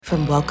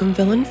From Welcome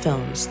Villain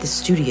Films, the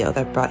studio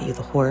that brought you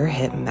the horror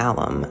hit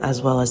Malum,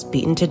 as well as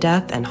Beaten to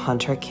Death and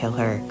Hunter Kill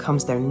Her,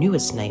 comes their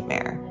newest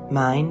nightmare,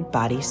 Mind,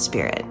 Body,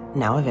 Spirit,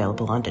 now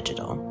available on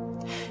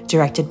digital.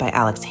 Directed by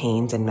Alex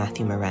Haynes and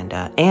Matthew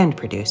Miranda, and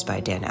produced by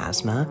Dan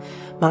Asma,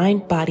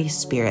 Mind, Body,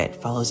 Spirit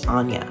follows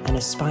Anya, an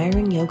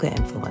aspiring yoga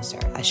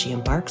influencer, as she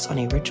embarks on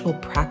a ritual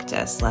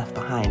practice left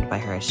behind by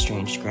her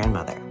estranged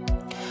grandmother.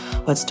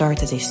 What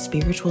starts as a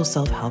spiritual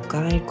self-help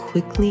guide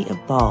quickly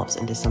evolves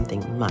into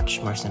something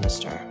much more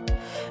sinister.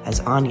 As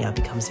Anya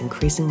becomes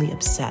increasingly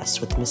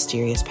obsessed with the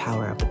mysterious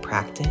power of the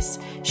practice,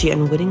 she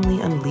unwittingly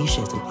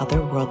unleashes an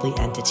otherworldly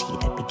entity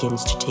that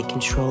begins to take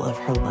control of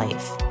her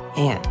life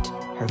and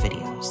her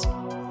videos.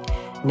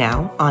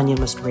 Now, Anya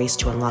must race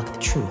to unlock the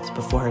truth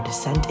before her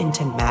descent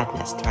into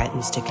madness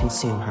threatens to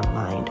consume her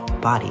mind,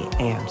 body,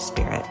 and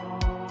spirit.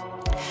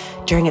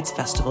 During its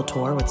festival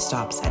tour with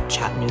stops at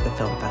Chattanooga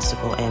Film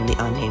Festival and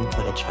the Unnamed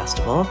Footage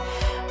Festival,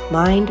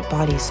 Mind,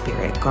 Body,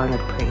 Spirit garnered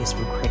praise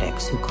from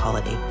critics who call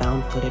it a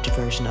found footage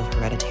version of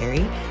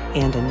Hereditary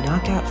and a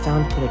knockout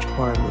found footage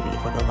horror movie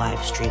for the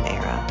live stream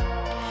era.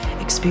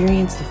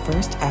 Experience the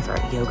first ever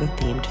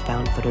yoga-themed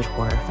found footage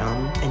horror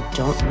film and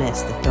don't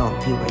miss the film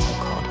viewers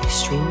have called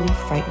extremely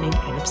frightening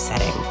and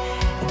upsetting.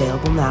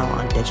 Available now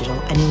on digital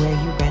anywhere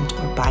you rent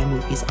or buy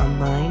movies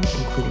online,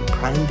 including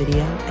Prime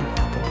Video and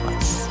Apple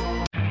Plus.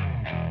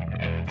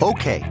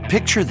 Okay,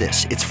 picture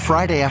this. It's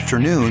Friday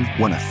afternoon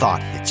when a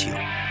thought hits you.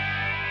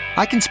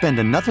 I can spend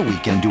another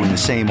weekend doing the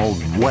same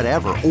old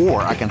whatever,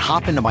 or I can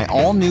hop into my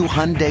all-new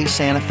Hyundai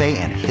Santa Fe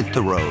and hit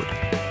the road.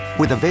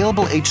 With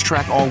available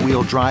H-Track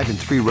all-wheel drive and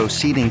 3-row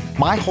seating,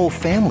 my whole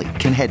family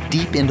can head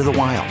deep into the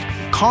wild.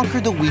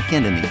 Conquer the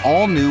weekend in the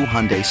all-new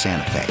Hyundai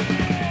Santa Fe.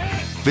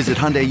 Visit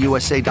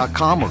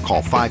HyundaiUSA.com or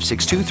call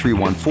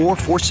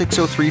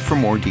 562-314-4603 for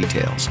more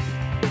details.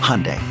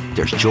 Hyundai,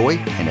 there's joy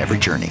in every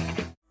journey.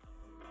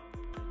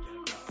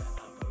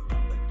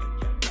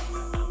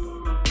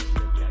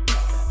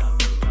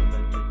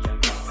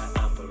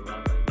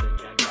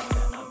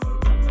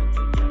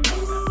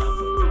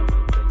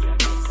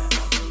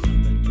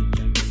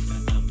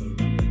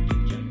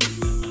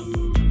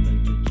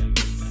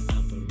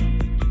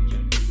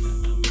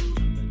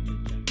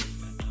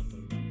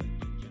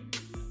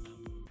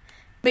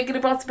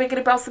 Biggity bounce,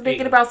 biggity bounce,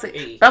 biggity bounce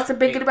it. Bounce it,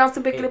 biggity bounce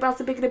it, biggity bounce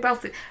it, biggity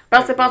bounce it.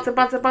 Bounce it, bounce it,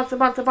 bounce it, bounce it,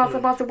 bounce it, bounce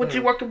it, bounce it. What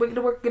you working,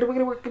 wiggity work, get it,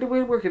 wiggity work, get it,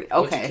 wiggity work. Okay.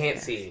 What you can't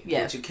see.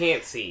 Yes. What you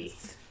can't see.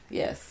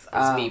 Yes.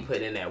 It's me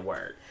putting in that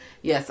work.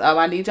 Yes.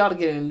 I need y'all to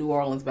get in a New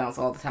Orleans bounce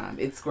all the time.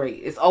 It's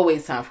great. It's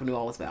always time for New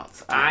Orleans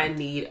bounce. I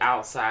need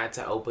outside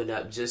to open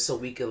up just so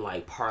we can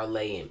like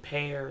parlay in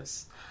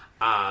pairs.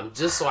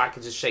 Just so I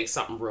can just shake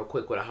something real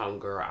quick with a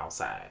homegirl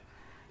outside.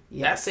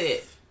 Yes. That's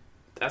it.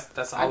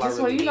 That's all I just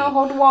really need.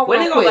 Hold the wall. When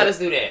they gonna let us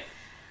do that?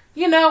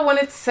 When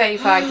it's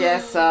safe, I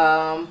guess.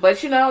 But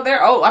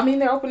they're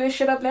opening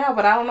shit up now,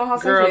 but I don't know how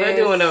safe it is. Girl, they're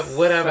doing up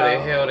whatever the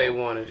hell they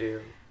want to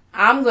do.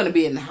 I'm gonna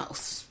be in the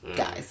house,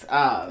 guys.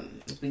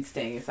 Be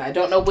staying inside. I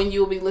don't know when you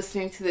will be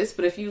listening to this,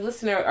 but if you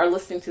are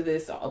listening to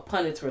this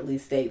upon its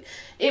release date,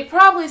 it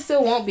probably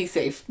still won't be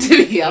safe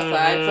to be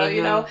outside.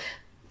 Mm-hmm. So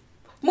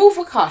move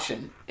with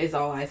caution is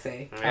all I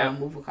say. Yep.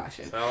 Move with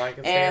caution. That's all I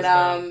can say.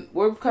 And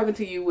we're coming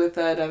to you with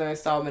another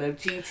installment of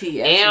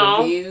GTS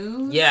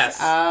reviews.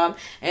 Yes.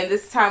 And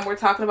this time we're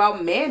talking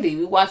about Mandy.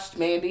 We watched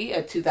Mandy,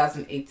 a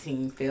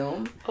 2018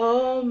 film.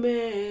 Oh,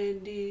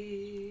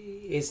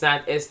 Mandy. It's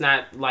not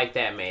like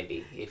that,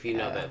 Mandy, if you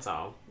know that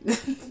song.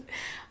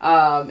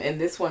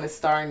 And this one is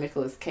starring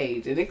Nicolas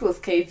Cage. And Nicolas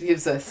Cage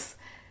gives us,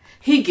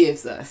 he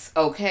serves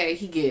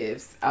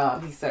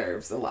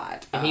a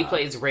lot. And he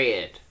plays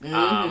Red,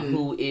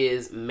 who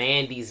is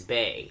Mandy's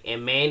bae.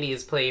 And Mandy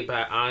is played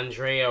by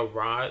Andrea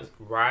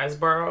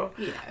Riseborough.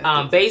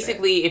 Yeah,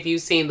 basically, if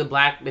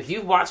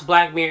you've watched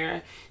Black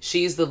Mirror,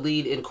 she's the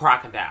lead in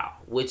Crocodile,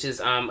 which is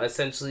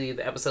essentially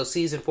the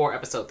season 4,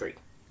 episode 3.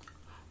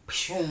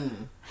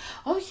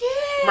 Oh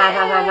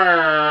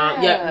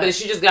yeah. Yeah, but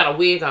she just got a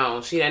wig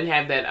on. She doesn't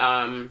have that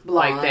blonde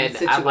like that.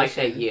 Situation. I like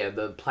that. Yeah,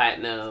 the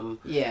platinum.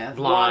 Yeah,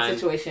 blonde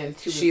situation.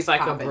 She's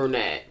like popping. a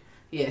brunette.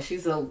 Yeah,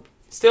 she's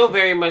still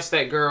very much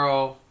that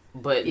girl,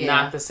 but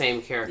not the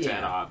same character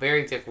at all.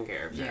 Very different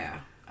character.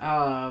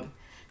 Yeah.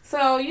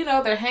 So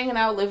they're hanging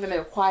out, living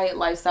their quiet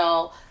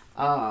lifestyle.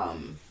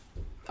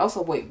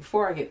 Also, wait,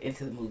 before I get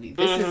into the movie,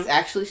 this is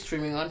actually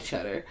streaming on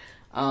Shudder.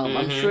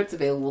 I'm sure it's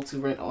available to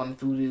rent on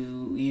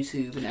Vudu,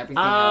 YouTube, and everything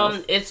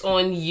else. It's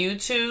on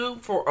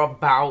YouTube for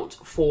about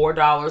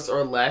 $4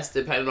 or less,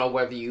 depending on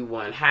whether you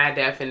want high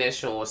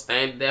definition or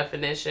standard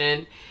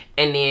definition,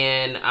 and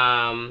then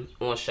on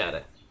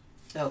Shudder.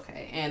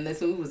 Okay, and this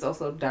movie was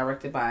also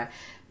directed by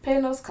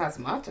Panos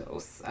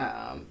Cosmatos.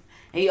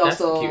 And he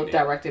also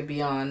directed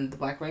Beyond the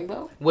Black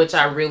Rainbow, which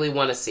I really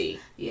want to see.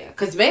 Yeah,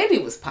 because Mandy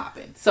was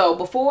popping.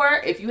 So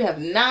if you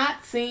have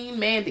not seen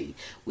Mandy,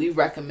 we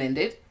recommend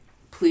it.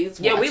 Please watch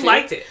it. Yeah, we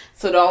liked it.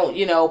 So don't,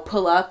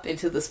 pull up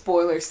into the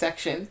spoiler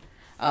section.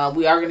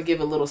 We are going to give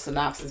a little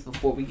synopsis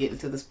before we get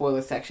into the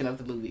spoiler section of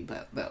the movie,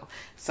 though.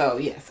 So,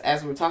 yes,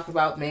 as we're talking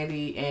about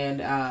Mandy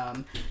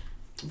and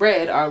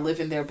Red are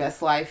living their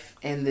best life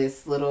in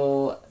this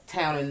little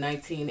town in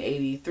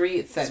 1983.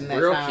 It's set in that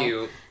real town.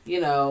 Cute.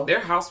 You know, their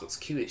house was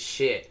cute as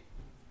shit.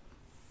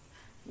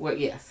 Well,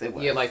 yes, it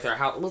was. Yeah, like their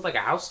house was like a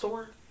house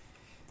store.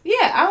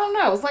 Yeah, I don't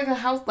know. It was like a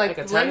house, like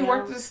a the lady tiny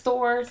worked house? at the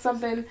store or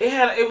something.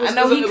 It was. I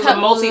know it was a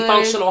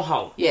multifunctional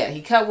home. Yeah,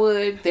 he cut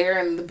wood. They're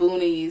in the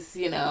boonies.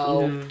 You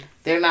know,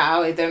 they're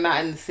not out. They're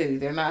not in the city.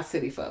 They're not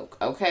city folk.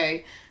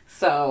 Okay,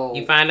 so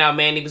you find out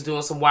Mandy was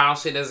doing some wild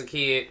shit as a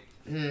kid.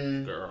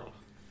 Girl,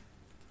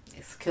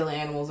 it's killing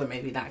animals or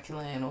maybe not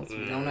killing animals.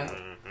 We don't know.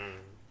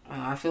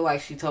 I feel like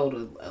she told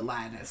a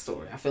lie in that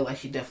story. I feel like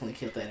she definitely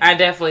killed that animal. I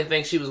definitely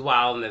think she was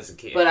wilding as a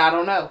kid, but I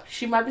don't know.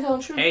 She might be telling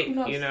the truth. Hey, who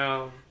knows? you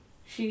know.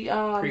 She,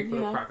 Creek you with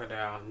know. a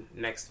crocodile,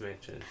 next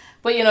dimension.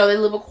 But, you know, they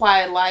live a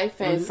quiet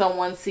life and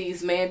someone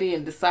sees Mandy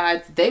and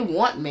decides they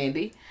want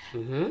Mandy.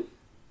 And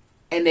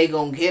they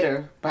gonna get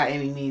her by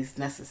any means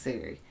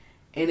necessary.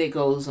 And it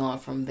goes on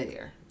from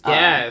there.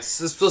 Yes.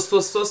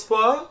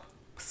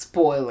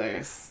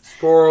 Spoilers.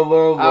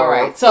 Spoiler.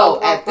 Alright,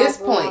 so at this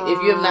point,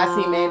 if you have not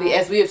seen Mandy,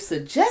 as we have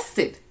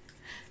suggested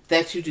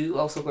that you do,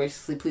 so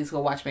graciously, please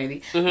go watch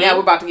Mandy. Now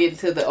we're about to get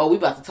into we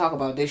about to talk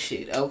about this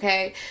shit,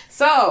 okay?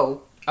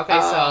 So...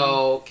 Okay,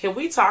 so can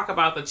we talk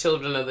about the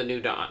Children of the New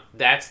Dawn?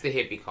 That's the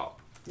hippie cult.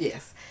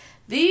 Yes.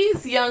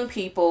 These young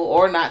people,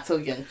 or not so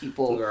young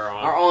people, Girl,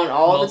 are on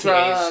all the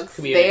drugs.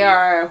 Community. They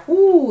are,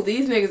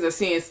 these niggas are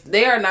seeing,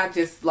 they are not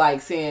just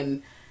like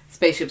seeing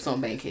spaceships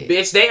on Bankhead.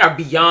 Bitch, they are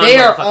beyond They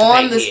are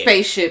on Bankhead. the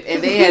spaceship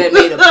and they had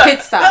made a pit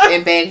stop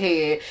in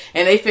Bankhead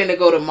and they finna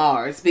go to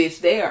Mars. Bitch,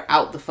 they are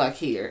out the fuck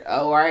here.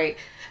 Alright?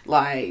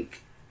 Like...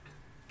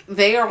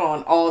 They are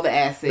on all the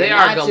acid. They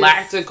are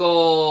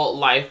galactical,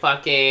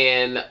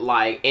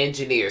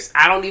 engineers.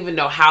 I don't even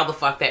know how the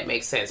fuck that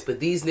makes sense, but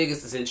these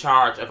niggas is in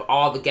charge of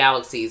all the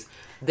galaxies.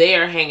 They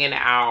are hanging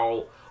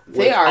out.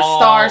 They are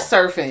star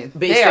surfing.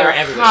 They are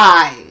everywhere.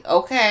 High,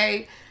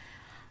 okay?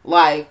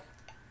 Like,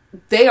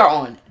 they are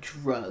on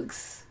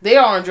drugs. They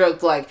are on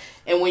drugs,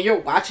 and when you're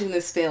watching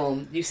this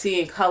film, you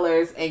see in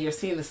colors, and you're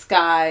seeing the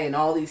sky and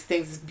all these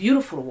things. It's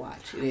beautiful to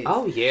watch. It is.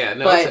 Oh, yeah.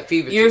 No, it's a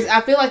fever dream.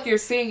 I feel like you're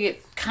seeing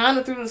it kind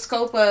of through the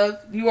scope of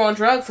you on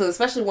drugs, so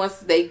especially once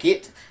they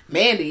get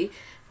Mandy,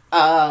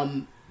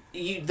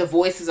 the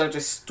voices are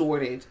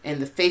distorted,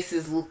 and the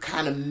faces look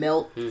kind of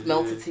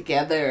melted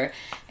together,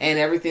 and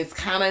everything's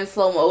kind of in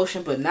slow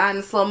motion, but not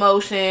in slow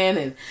motion,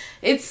 and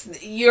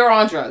you're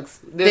on drugs.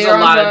 There's a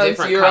lot of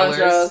different you're colors. on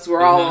drugs.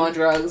 We're all on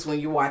drugs when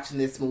you're watching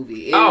this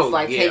movie.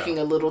 It's taking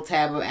a little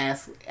tab of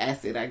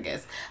acid, I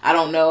guess. I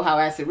don't know how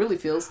acid really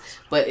feels,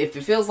 but if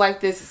it feels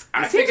like this,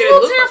 it seems a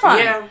little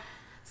terrifying. Yeah.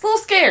 It's a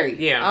little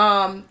scary.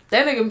 Yeah.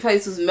 That nigga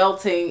place was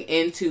melting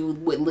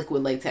with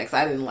liquid latex.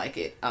 I didn't like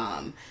it.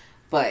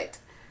 But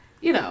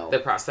you know, the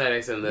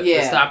prosthetics and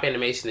the stop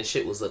animation and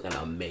shit was looking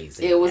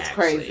amazing. It was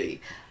crazy.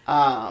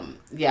 I'm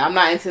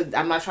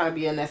not trying to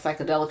be in that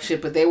psychedelic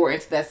shit, but they were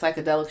into that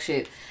psychedelic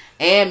shit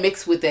and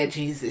mixed with that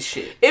Jesus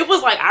shit. It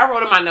was like, I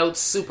wrote in my notes,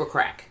 super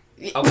crack.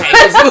 Okay,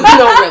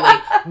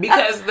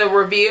 because the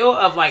reveal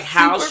of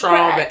how super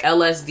strong crack. The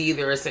LSD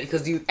there is,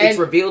 because it's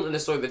revealed in the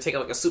story, they're taking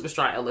a super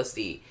strong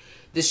LSD.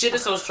 The shit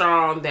is so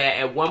strong that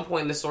at one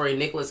point in the story,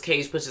 Nicolas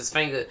Cage puts his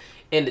finger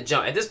in the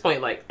joint. At this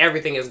point,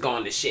 everything is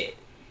gone to shit.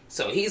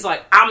 So he's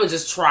like, I'm going to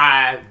just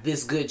try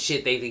this good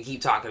shit they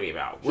keep talking to me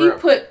about. He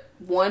put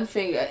one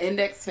finger,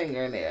 index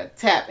finger in there,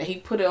 tap, and he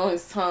put it on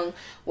his tongue.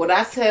 When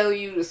I tell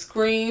you the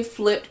screen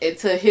flipped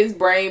into his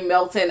brain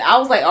melting, I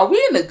was like, are we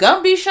in the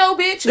Gumby show,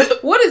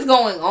 bitch? What is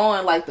going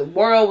on? The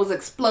world was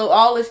explode,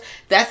 all this.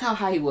 That's how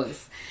high he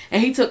was.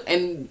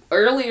 And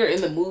earlier in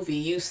the movie,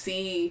 you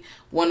see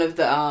one of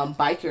the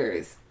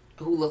bikers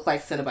who look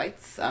like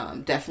Cenobites,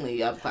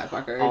 definitely a Black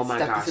Biker. Oh my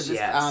gosh, into this,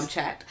 yes.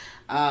 Chat.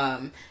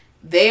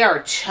 They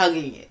are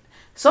chugging it.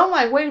 So I'm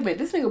like, wait a minute,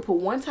 this nigga put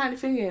one tiny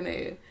finger in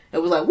there. It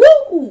was like,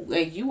 woo!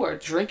 And you are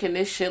drinking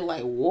this shit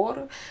like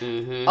water?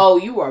 Mm-hmm. Oh,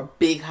 you are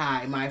big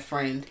high, my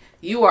friend.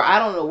 You are, I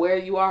don't know where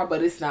you are,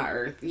 but it's not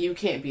Earth. You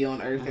can't be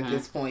on Earth at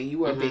this point.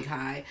 You are big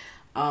high.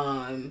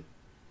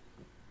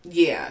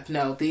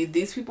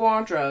 These people are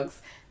on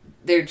drugs.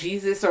 Their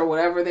Jesus or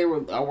whatever they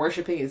are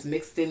worshiping is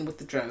mixed in with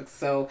the drugs.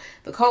 So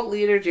the cult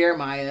leader,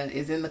 Jeremiah,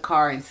 is in the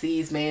car and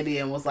sees Mandy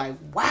and was like,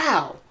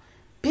 wow,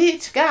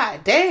 bitch,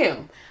 god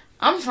damn.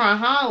 I'm trying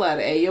to holler at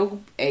her,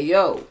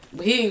 ayo.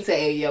 But he didn't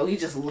say ayo. He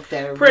just looked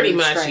at her pretty really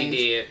much strange.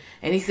 he did.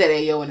 And he said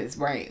ayo in his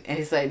brain. And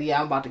he said,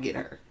 yeah, I'm about to get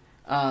her.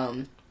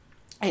 And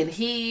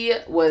he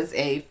was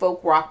a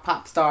folk rock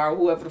pop star,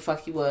 whoever the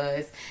fuck he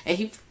was. And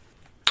he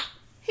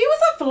was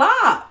a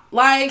flop.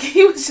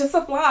 He was just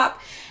a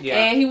flop. Yeah.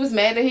 And he was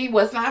mad that he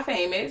was not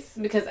famous.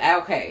 Because,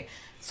 okay.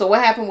 So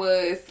what happened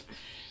was,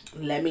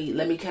 let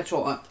me catch you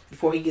up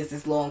before he gets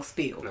this long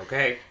spiel.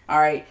 Okay. All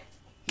right.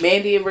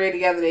 Mandy and Ray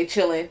together, they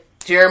chilling.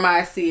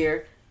 Jeremiah see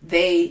her.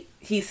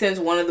 He sends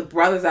one of the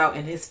brothers out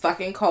in his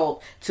fucking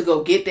cult to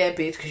go get that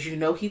bitch because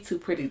he too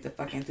pretty to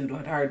fucking do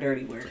her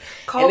dirty work.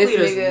 Cult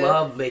leaders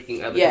love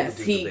making other people do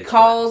the he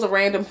calls a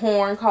random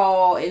horn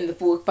call in the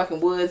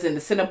fucking woods, and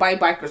the Cenobite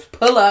bikers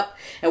pull up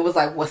and was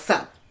like, "What's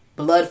up?"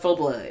 Blood for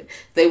blood.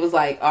 They was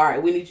like, all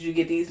right, we need you to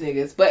get these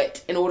niggas.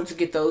 But in order to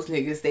get those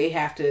niggas, they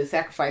have to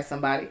sacrifice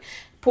somebody.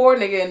 Poor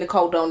nigga in the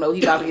cold don't know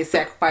he about to get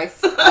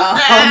sacrificed. He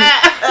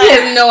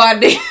has no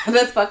idea.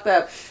 That's fucked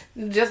up.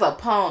 Just a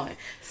pawn.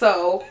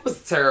 So it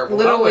was terrible.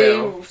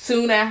 Literally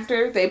soon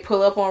after, they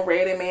pull up on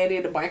Red and Mandy.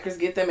 The bikers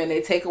get them and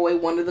they take away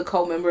one of the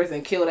co-members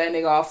and kill that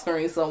nigga off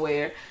screen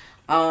somewhere.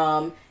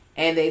 And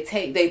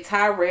they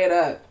tie Red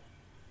up.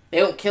 They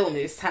don't kill him,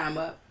 they just tie him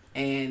up.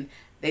 And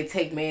they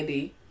take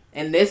Mandy.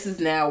 And this is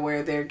now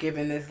where they're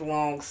giving this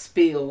long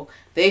spiel.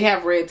 They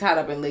have Red tied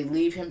up and they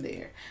leave him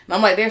there. And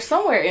I'm like, they're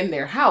somewhere in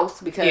their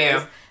house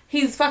because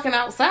he's fucking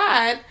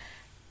outside.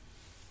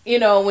 You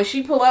know, when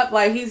she pull up,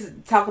 like, he's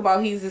talk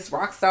about he's this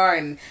rock star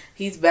and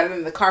he's better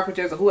than the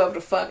Carpenters or whoever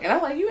the fuck. And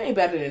I'm like, you ain't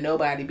better than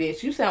nobody,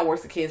 bitch. You sound worse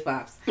than Kids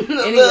Pops. Anyway,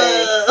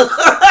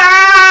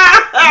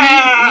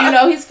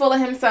 he's full of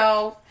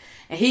himself.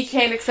 And he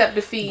can't accept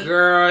defeat.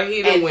 Girl,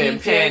 he done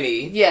went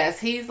penny. Yes,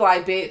 he's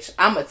like, bitch,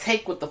 I'm going to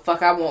take what the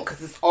fuck I want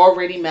because it's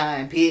already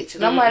mine, bitch.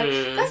 And I'm like,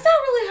 that's not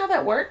really how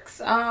that works.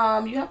 You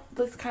have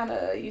this kind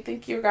of, you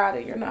think you're God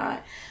and you're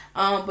not.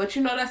 But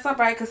you know, that's not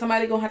right because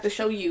somebody going to have to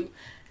show you.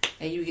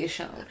 And you get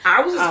shown.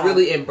 I was just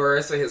really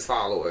embarrassed for his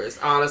followers,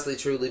 honestly,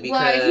 truly, because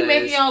like, he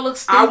making y'all look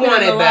stupid. I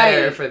wanted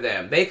better for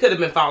them. They could have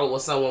been following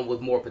someone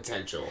with more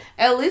potential.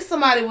 At least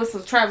somebody with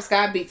some Travis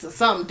Scott beats or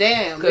something.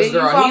 Damn, because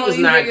girl, he was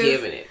not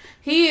giving it.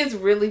 He is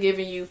really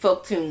giving you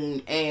folk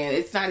tune, and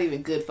it's not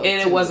even good folk tune.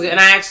 And it wasn't. And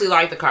I actually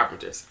like the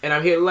Carpenters, and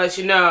I'm here to let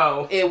you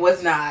know it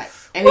was not.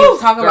 And he was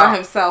talking about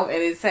himself, and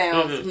it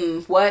sounds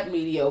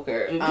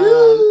mediocre.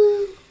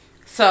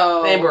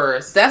 So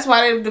that's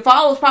why the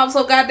followers probably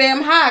so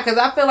goddamn high. Because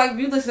I feel like if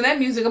you listen to that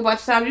music a bunch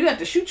of times, you have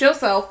to shoot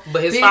yourself.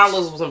 But his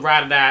followers was some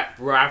ride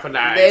for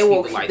die. They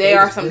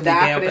are some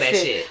die for that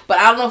shit. But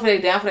I don't know if they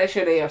down for that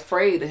shit. They're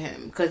afraid of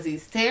him because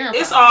he's terrible.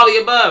 It's all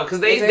the above because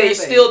they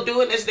still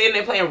doing this. Then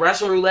they playing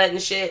Russian roulette and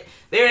shit.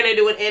 They're in there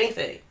doing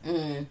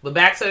anything. But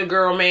back to the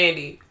girl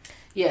Mandy.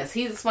 Yes,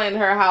 he's explaining to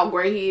her how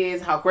great he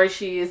is, how great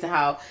she is, and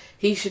how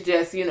he should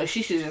just,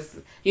 she should just,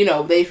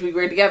 they should be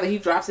great together. He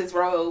drops his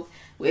robe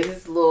with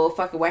his little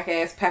fucking whack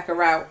ass packer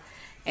route.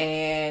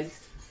 And,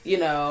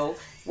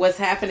 what's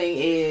happening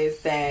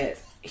is that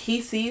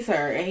he sees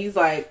her and he's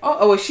like,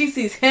 well, she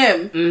sees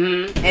him.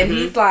 And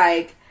he's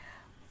like,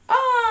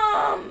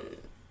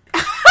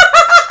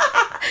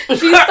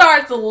 she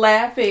starts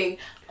laughing.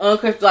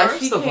 Like,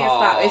 she can't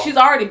stop. And she's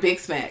already big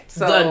smacked.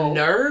 So the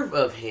nerve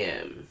of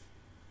him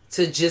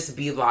to just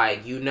be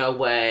like, you know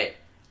what?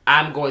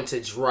 I'm going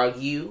to drug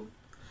you.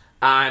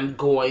 I'm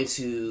going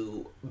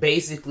to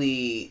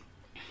basically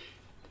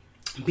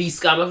be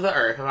scum of the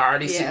earth. I'm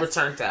already super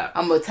turned up.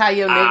 I'm going to tie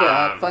your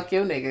nigga up. Fuck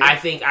your nigga. I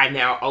think I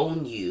now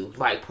own you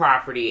like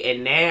property.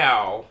 And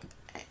now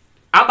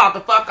I'm about to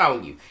fuck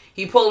on you.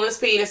 He pulled his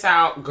penis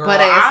out. Girl,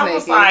 I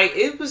was like,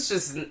 it was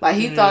just... Like,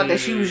 he thought that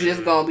she was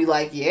just going to be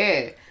like,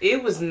 yeah.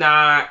 It was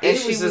not. And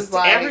it was just...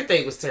 Like,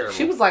 everything was terrible.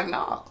 She was like,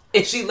 no.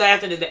 And she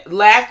laughed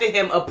at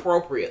him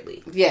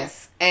appropriately.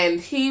 Yes. And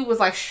he was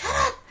like, shut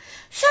up.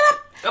 Shut up.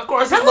 Of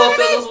course, his little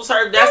feelings was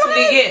hurt. That's what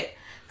he get.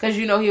 Because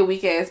he a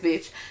weak ass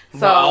bitch. So,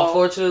 well,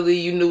 unfortunately,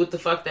 you knew what the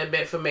fuck that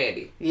meant for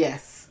Mandy.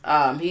 Yes.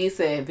 He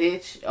said,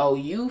 bitch,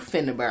 you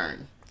finna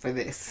burn for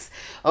this.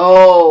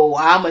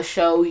 I'ma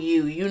show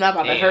you. You not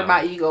about to hurt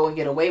my ego and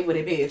get away with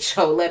it, bitch.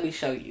 So let me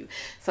show you.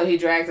 So he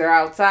drags her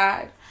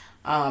outside.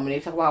 And they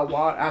talk about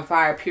water on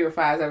fire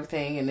purifies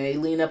everything. And they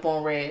lean up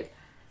on Red.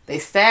 They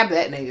stab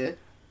that nigga.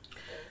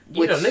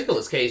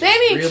 Nicolas Cage they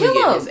didn't really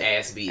kill him. His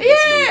ass beat. Yeah,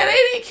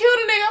 they didn't kill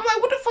the nigga. I'm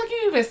like, what the fuck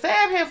you even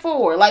stab him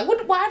for? Like,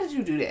 why did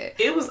you do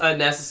that? It was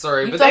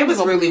unnecessary, but they was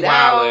really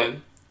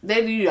wilding.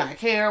 They do not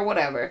care or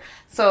whatever.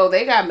 So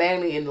they got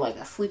Mandy in like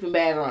a sleeping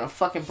bag or on a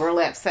fucking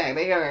burlap sack.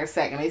 They got her in a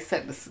sack and they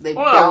set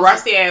a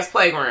rusty ass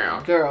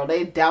playground. Girl,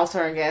 they douse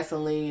her in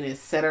gasoline and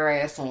set her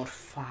ass on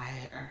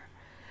fire.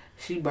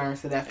 She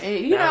burns to death.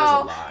 And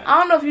I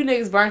don't know if you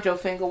niggas burnt your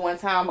finger one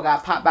time or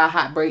got popped by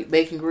hot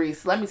bacon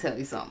grease. Let me tell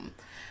you something.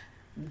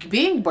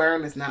 Being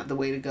burned is not the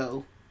way to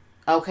go.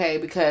 Okay?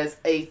 Because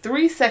a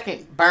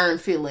 3-second burn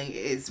feeling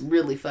is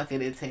really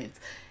fucking intense.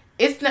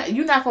 It's not.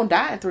 You're not gonna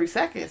die in 3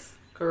 seconds.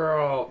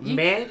 Girl,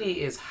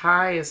 Mandy is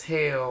high as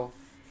hell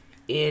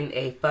in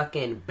a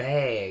fucking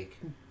bag.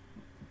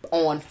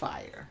 On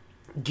fire.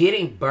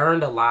 Getting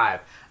burned alive.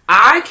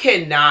 I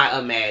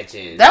cannot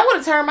imagine. That would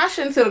have turned my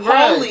shit into the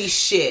grudge. Holy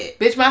shit.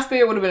 Bitch, my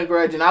spirit would have been a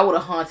grudge and I would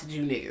have haunted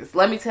you niggas.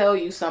 Let me tell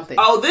you something.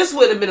 This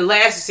would have been the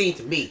last scene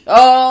to me.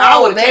 I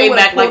would have came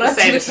back like the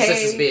Savage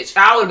Sisters, bitch.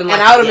 I would have been like,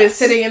 and I would have been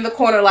sitting in the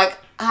corner like,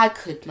 I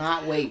could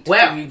not wait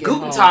till you get home.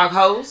 Guten Tag,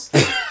 host.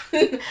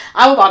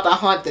 I'm about to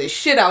haunt the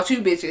shit out you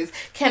bitches.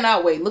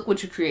 Cannot wait. Look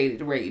what you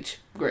created. Rage.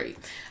 Great.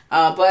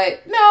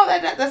 But no,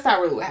 that's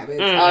not really what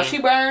happens. She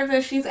burns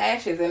and she's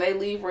ashes and they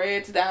leave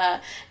Red to die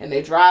and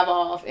they drive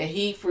off and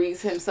he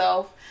frees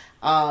himself,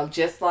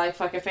 just like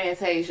fucking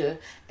Fantasia.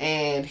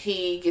 And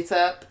he gets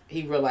up.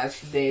 He realizes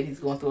she's dead. He's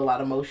going through a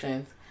lot of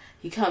emotions.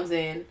 He comes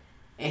in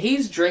and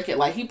he's drinking.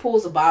 Like, he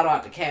pulls a bottle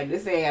out the cabinet.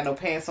 This ain't got no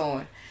pants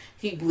on.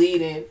 He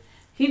bleeding.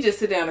 He just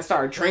sit down and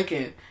start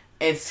drinking.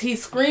 And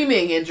he's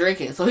screaming and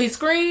drinking. So he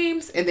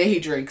screams and then he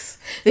drinks.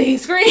 Then he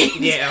screams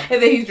and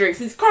then he drinks.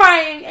 He's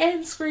crying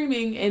and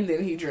screaming and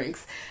then he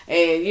drinks.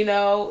 And, you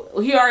know,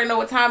 he already know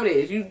what time it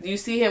is. You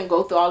see him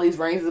go through all these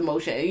ranges of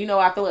emotion. And, you know,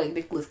 I feel like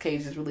Nicolas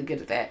Cage is really good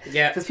at that.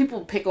 Yeah. Because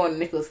people pick on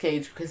Nicolas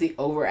Cage because he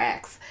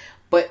overacts.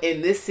 But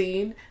in this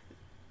scene,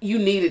 you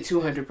needed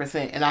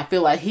 200%. And I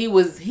feel like he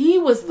was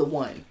the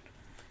one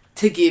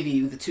to give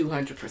you the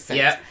 200%.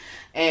 Yep.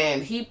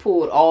 And he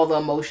pulled all the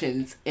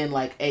emotions in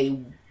like a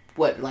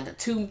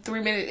 2-3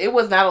 minute. It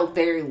was not a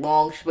very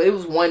long, but it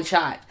was one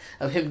shot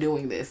of him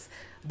doing this.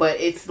 But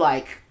it's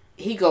like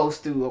he goes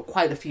through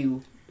quite a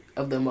few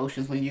of the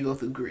emotions when you go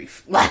through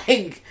grief.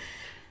 Like,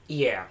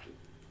 yeah,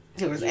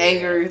 there was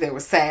anger, there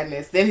was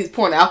sadness. Then he's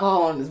pouring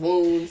alcohol on his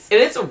wounds, and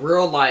it's a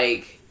real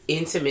like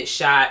intimate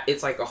shot.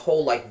 It's like a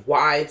whole like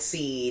wide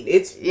scene.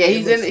 He's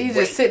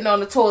just sitting on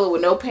the toilet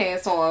with no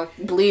pants on,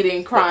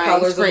 bleeding,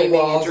 crying, screaming,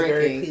 and drinking.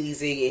 Very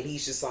pleasing, and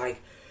he's just like.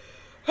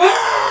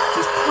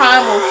 Just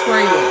primal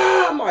screaming.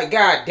 Oh my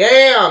god,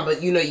 damn!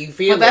 But you know, you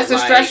feel. But that's the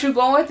stress you're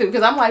going through.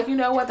 Because I'm like, you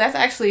know what? That's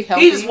actually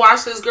healthy. He just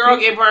watched this girl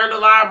get burned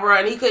alive, bro,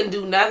 and he couldn't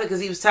do nothing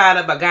because he was tied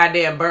up by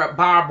goddamn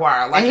barbed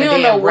wire. Like, and he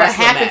don't know what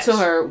happened to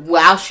her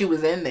while she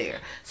was in there.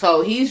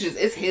 So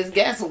it's his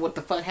guess of what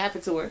the fuck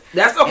happened to her.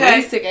 That's okay.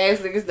 And these sick ass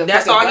niggas.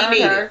 That's all he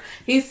needed. Her.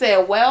 He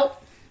said, "Well,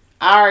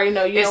 I already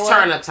know. It's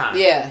turn up time."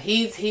 Yeah,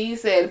 he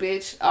said,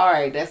 "Bitch, all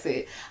right, that's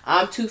it.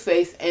 I'm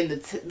Two-Face, and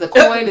the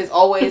coin is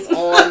always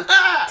on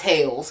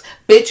tails.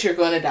 Bitch, you're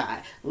gonna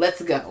die.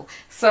 Let's go."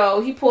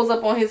 So he pulls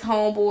up on his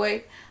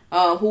homeboy,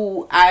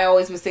 who I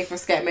always mistake for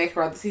Scatman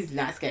Carruthers. He's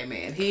not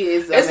Scatman. He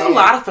is. A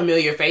lot of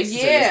familiar faces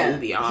in this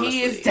movie. Honestly,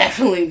 he is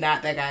definitely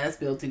not that guy. That's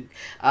Bill too.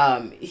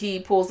 He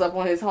pulls up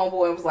on his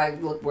homeboy and was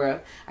like, "Look, bro,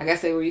 I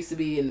guess they were used to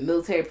be in the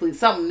military, police,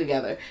 something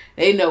together.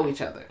 They know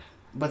each other."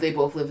 But they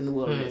both live in the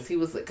wilderness. He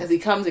was because he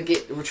comes and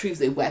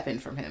retrieves a weapon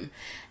from him,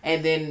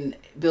 and then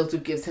Bill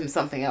Duke gives him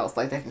something else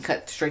like that can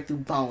cut straight through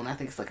bone. I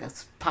think it's like a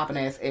popping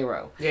ass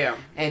arrow. Yeah.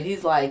 And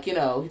he's like, he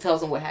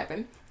tells him what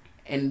happened,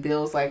 and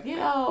Bill's like,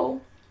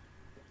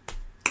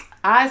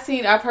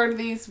 I've heard of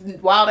these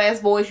wild ass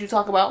boys you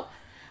talk about.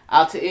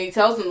 And he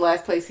tells him the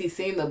last place he's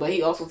seen them, but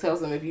he also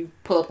tells him if you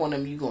pull up on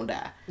them, you gonna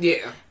die.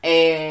 Yeah.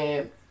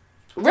 And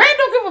Ray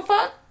don't give a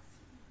fuck.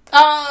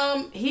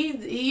 He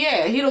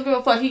don't give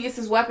a fuck. He gets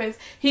his weapons.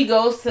 He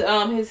goes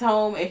to his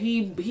home and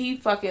he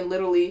fucking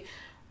literally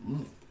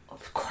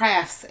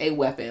crafts a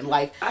weapon.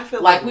 Like I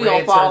feel like we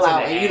don't fall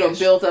out and you done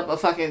built up a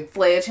fucking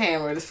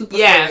sledgehammer, the super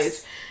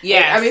sledge.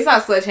 Yes. I mean, it's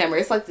not a sledgehammer.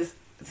 It's like this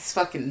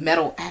fucking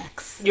metal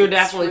axe. You're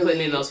definitely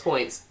putting in those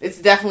points. It's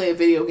definitely a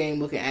video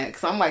game looking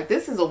axe. I'm like,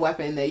 this is a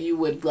weapon that you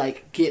would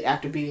like get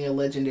after beating a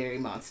legendary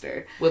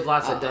monster with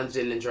lots of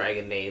Dungeon and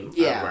Dragon name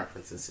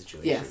references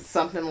situations. Yes,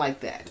 something like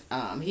that.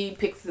 He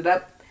picks it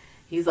up.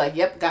 He's like,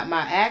 "Yep, got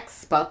my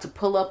axe, about to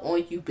pull up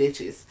on you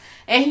bitches."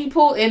 And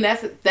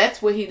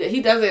that's what he does.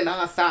 He does it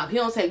nonstop. He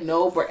don't take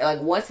no break.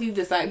 Like once he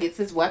gets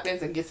his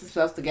weapons and gets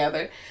himself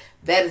together,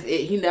 that is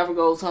it. He never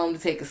goes home to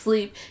take a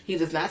sleep. He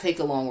does not take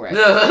a long rest.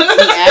 He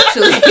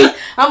actually,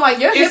 I'm like,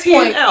 your hit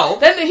point.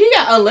 He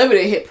got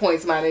unlimited hit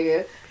points, my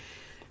nigga.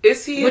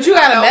 Is he? But you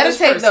gotta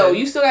meditate though.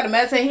 You still gotta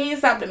meditate. He ain't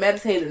stopped to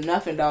meditate or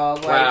nothing, dog.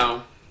 Like,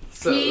 wow.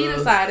 So, he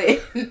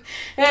decided. And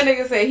that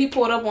nigga said he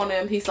pulled up on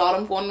them. He saw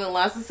them going in the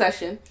line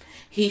succession.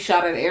 He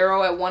shot an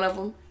arrow at one of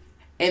them,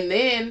 and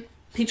then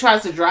he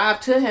tries to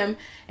drive to him,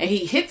 and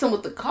he hits him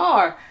with the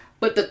car.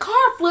 But the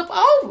car flipped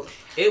over.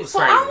 It was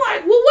crazy. I'm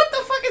like, well, what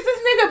the fuck is this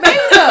nigga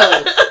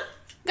made of?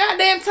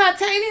 Goddamn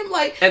titanium.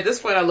 Like, at this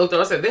point, I looked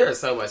over and said, there is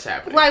so much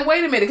happening. Like,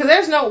 wait a minute, because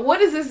there's no,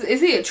 what is this? Is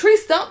he a tree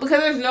stump?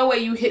 Because there's no way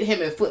you hit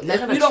him and flip.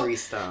 Not a tree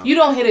stump. You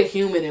don't hit a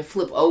human and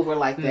flip over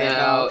like that.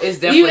 No, it's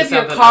definitely even if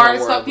your car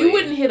is stuck, you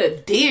wouldn't hit a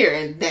deer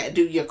and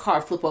your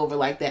car flip over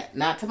like that.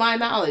 Not to my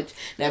knowledge.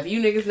 Now, if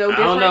you niggas know different,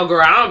 I don't know,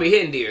 girl. I don't be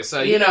hitting deer,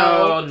 so you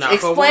know,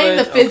 explain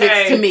the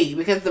physics to me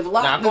because the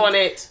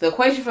velocity, the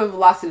equation for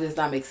velocity does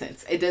not make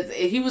sense. It does.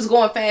 If he was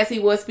going fast, he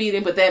was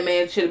speeding, but that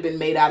man should have been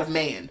made out of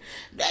man.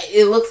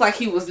 It looks like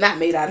he was not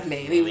made out of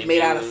man. He was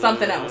made out of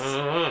something else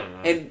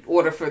in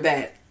order for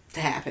that to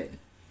happen.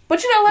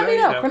 But let me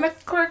know.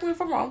 Correct me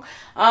if I'm wrong.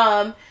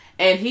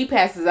 And he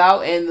passes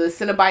out, and the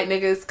Cenobite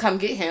niggas come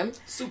get him.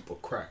 Super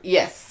crack.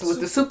 Yes,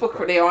 with the super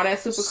crack. They're on that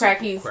super crack.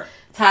 He's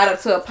tied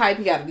up to a pipe.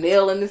 He got a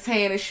nail in his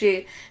hand and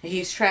shit, and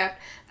he's trapped.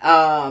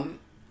 And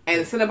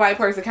the Cenobite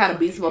person kind of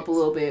beats him up a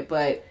little bit,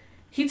 but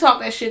he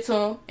talked that shit to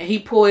him, and he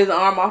pulled his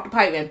arm off the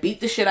pipe and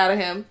beat the shit out of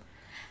him.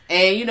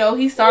 And,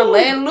 he started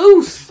letting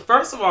loose.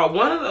 First of all,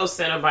 one of those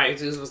Cenobite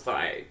dudes was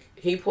like,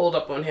 he pulled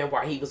up on him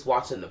while he was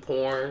watching the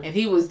porn. And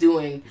he was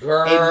doing a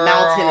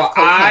mountain of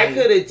cocaine. I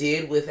could have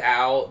did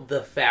without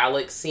the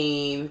phallic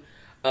scene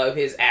of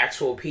his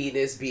actual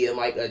penis being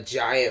like a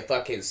giant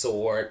fucking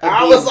sword.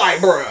 I was like,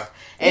 bruh.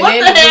 And what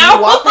then the hell? When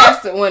you walk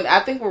past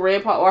when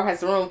Red walked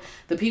past the room,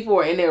 the people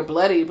were in there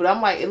bloody. But I'm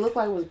like, it looked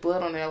like it was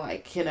blood on there,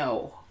 like,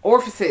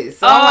 orifices.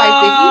 So I'm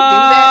like, did he do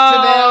that to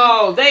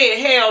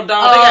them? Oh, hell,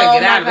 dog. They gotta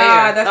get out of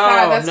there.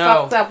 That's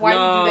fucked up. Why did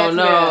you do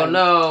that to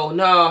them?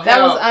 No.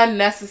 That was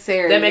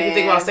unnecessary. That made me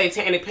think about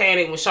Satanic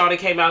Panic when Shawty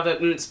came out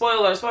the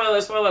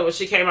spoiler when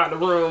she came out the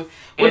room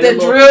with the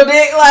drill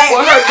dick, like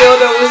well, her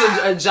dildo was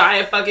a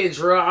giant fucking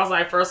drill. I was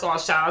like, first of all,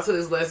 shout out to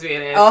this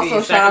lesbian ass.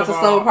 Also, shout out to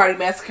Slumber Party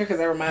Massacre because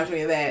that reminds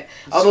me of that.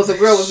 Although the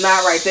grill was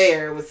not right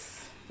there, it was.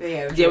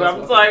 Yeah, but I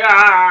was like,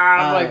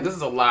 I'm like, this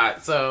is a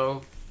lot.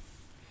 So,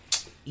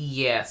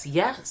 yes.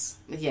 Yeah.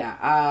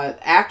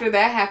 After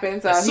that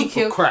happens, he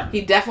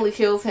definitely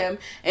kills him,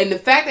 and the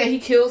fact that he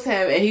kills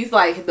him, and he's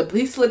like,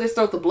 he slit his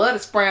throat, the blood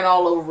is spraying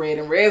all over Red,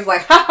 and Red's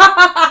like, ha ha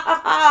ha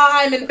ha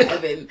ha, I'm in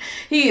heaven.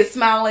 He is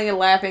smiling and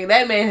laughing.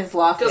 That man has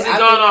lost it. Because he's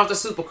gone off the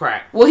super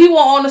crack. Well, he went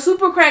on the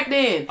super crack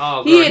then.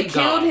 Oh, girl, he had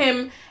killed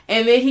him.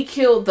 And then he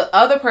killed the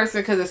other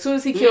person because as soon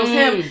as he kills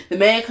him, the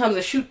man comes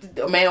to shoot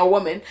the man or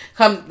woman.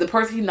 The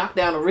person he knocked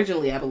down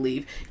originally, I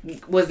believe,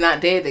 was not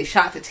dead. They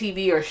shot the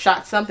TV or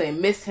shot something and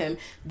missed him.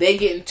 They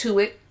get into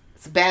it.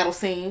 It's a battle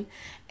scene.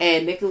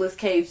 And Nicolas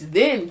Cage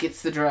then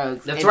gets the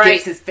drugs. That's and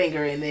dips his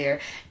finger in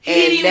there. He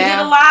didn't even get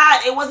a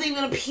lot. It wasn't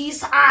even a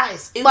piece of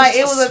ice. It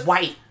was a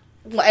swipe.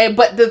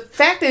 But the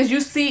fact is,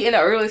 you see in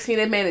the early scene,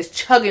 that man is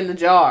chugging the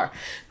jar.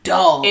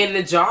 Dog. And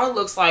the jar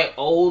looks like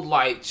old,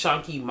 like,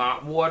 chunky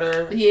mop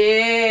water.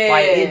 Yeah.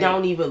 Like, it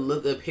don't even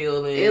look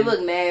appealing. It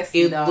look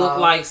nasty, It looked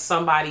like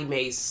somebody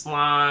made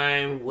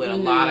slime with a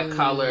lot of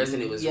colors,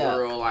 and it was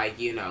real, like,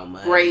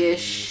 muddy.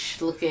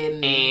 Grayish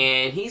looking.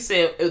 And he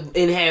said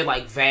it had,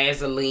 like,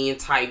 Vaseline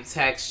type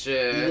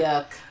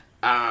texture.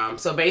 Yuck.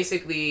 So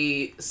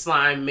basically,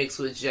 slime mixed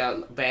with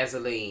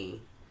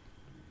Vaseline.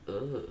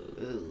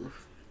 Ooh.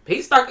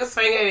 He stuck his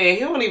finger in there. He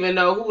don't even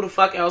know who the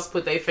fuck else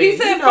put their finger. He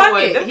said, "Fuck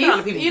it." He's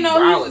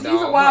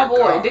a wild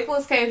boy.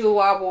 Nicolas Cage is a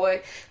wild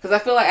boy because I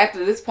feel like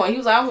after this point, he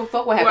was like, "I don't give a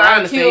fuck what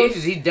happened."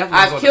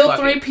 I've killed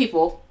 3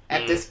 people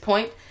at this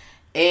point,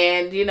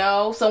 and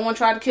someone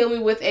tried to kill me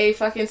with a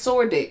fucking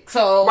sword dick.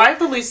 So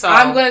rightfully so,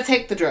 I'm gonna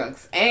take the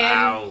drugs,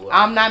 and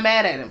I'm not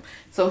mad at him.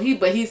 So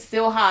but he's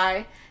still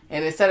high.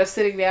 And instead of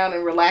sitting down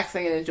and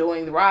relaxing and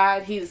enjoying the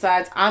ride, he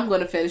decides, I'm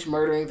going to finish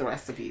murdering the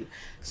rest of you.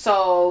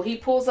 So he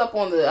pulls up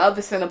on the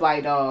other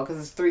Cenobite dog, because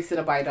there's 3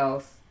 Cenobite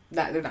dogs.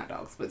 They're not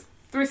dogs, but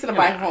 3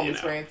 Cenobite homies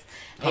friends.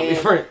 And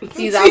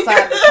he's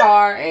outside the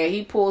car, and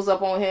he pulls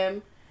up on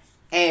him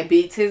and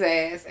beats his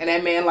ass. And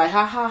that man like,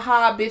 ha ha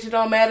ha, bitch, it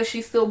don't matter.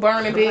 She's still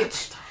burning,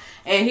 bitch.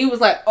 And he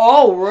was like,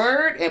 oh,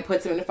 word. And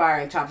puts him in the fire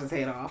and chops his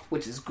head off,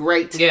 which is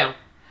great. Yeah.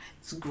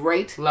 It's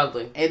great.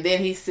 Lovely. And then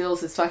he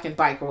steals his fucking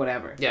bike or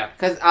whatever. Yeah.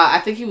 Because I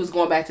think he was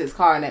going back to his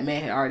car and that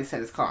man had already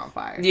set his car on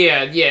fire.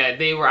 Yeah.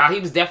 They were out. He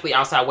was definitely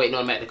outside waiting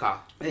on him at the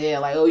car. Yeah,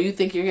 like, oh, you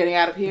think you're getting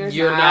out of here?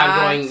 You're not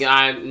going...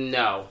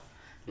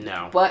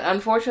 No. But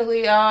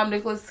unfortunately,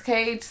 Nicolas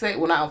Cage said...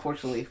 Well, not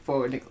unfortunately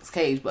for Nicolas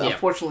Cage, but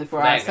unfortunately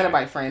for our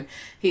Cenobite friend.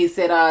 He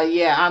said,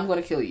 yeah, I'm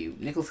going to kill you.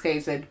 Nicolas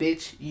Cage said,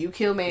 bitch, you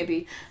killed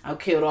Mandy. I've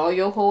killed all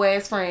your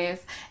hoe-ass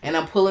friends. And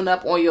I'm pulling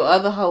up on your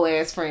other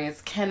hoe-ass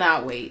friends.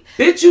 Cannot wait.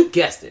 Bitch, you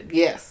guessed it.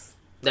 Yes.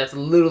 That's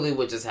literally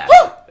what just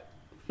happened.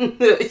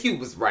 You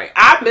was right.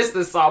 I missed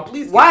this song.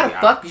 Please. Why the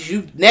fuck is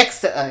you next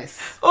to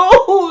us?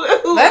 Oh,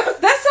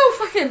 that's so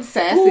fucking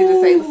sassy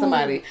to say to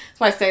somebody.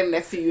 Somebody standing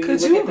next to you.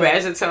 Could you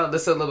imagine telling the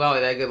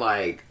Cenobite that good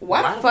like,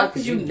 why the fuck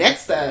is you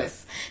next to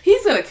us?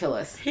 He's gonna kill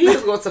us.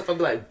 He's going to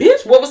be like,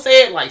 bitch, what was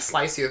said? Like,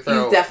 slice your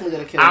throat. He's definitely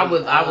gonna kill me. I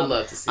would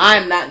love to see.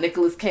 I'm not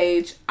Nicolas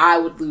Cage. I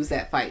would lose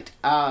that fight.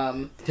 I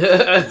would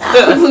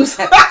lose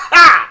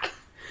that.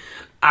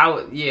 I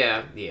would,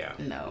 yeah.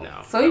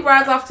 No. So he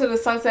rides off to the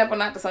sunset, but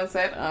not the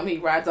sunset. He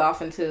rides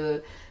off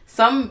into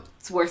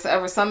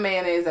wherever some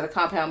man is at a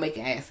compound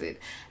making acid.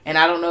 And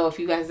I don't know if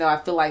you guys know, I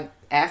feel like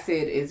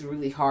acid is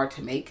really hard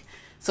to make.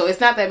 So it's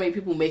not that many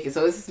people make it.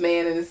 So it's this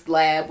man in this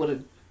lab with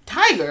a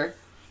tiger.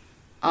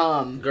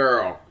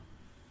 Girl,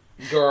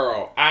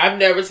 I've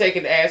never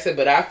taken acid,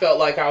 but I felt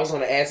like I was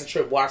on an acid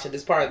trip watching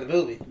this part of the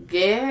movie.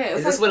 Yeah.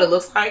 Is this what it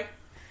looks like?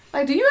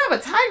 Like, do you have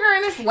a tiger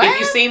in this lab? If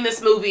you've seen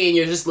this movie and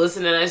you're just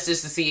listening to us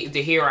just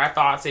to hear our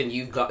thoughts, and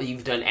you've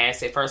done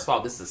acid, first of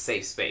all, this is a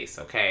safe space,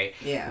 okay?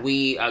 Yeah.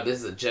 This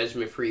is a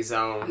judgment-free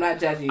zone. I'm not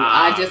judging you.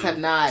 I just have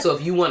not. So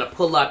if you want to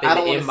pull up in the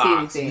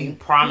inbox, we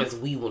promise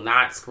we will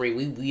not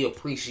scream. We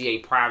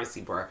appreciate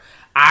privacy, bro.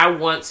 I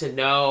want to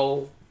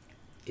know,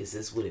 is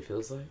this what it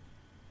feels like?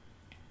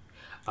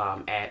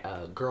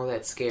 At Girl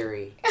That's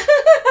Scary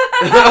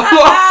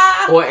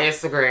or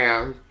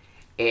Instagram.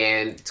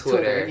 And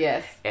Twitter,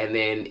 yes. And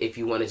then if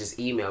you want to just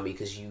email me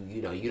because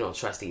you don't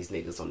trust these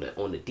niggas on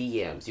the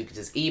DMs, you can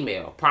just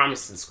email.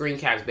 Promise and screen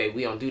caps, baby.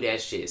 We don't do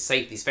that shit.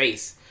 Safety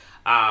space.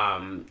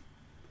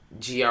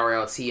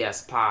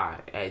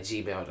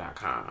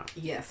 grltspod@gmail.com.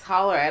 Yes,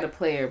 holler at a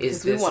player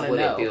because we want to know. Is this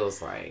what it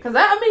feels like? Because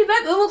that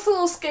it looks a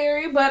little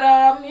scary, but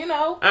I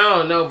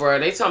don't know, bro.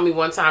 They told me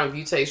one time if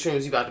you take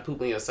shrooms, you about to poop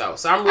on yourself.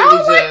 So I'm really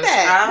like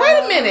that. Wait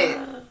a minute.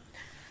 I'm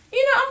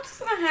just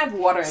gonna have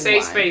water and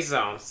safe wine. Space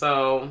zone.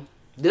 So.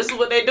 This is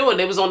what they're doing.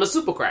 They was on the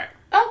super crack.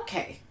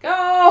 Okay.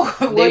 Go.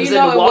 They was in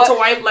the Walter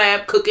White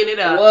lab cooking it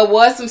up. Well, it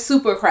was some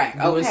super crack.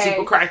 Okay. Doing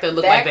super crack that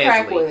looked like Vaseline.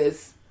 That crack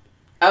was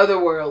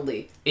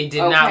Otherworldly. It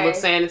did not look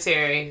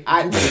sanitary.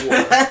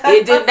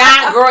 It did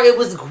not, girl. It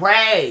was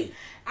gray.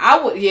 I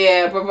would,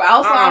 yeah, but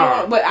also,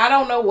 I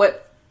don't know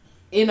what.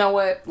 You know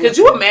what? Could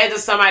you imagine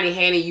somebody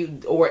handing you,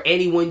 or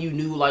anyone you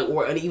knew, like,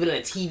 or even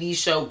a TV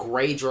show,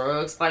 gray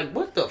drugs? Like,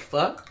 what the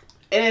fuck?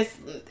 And it's,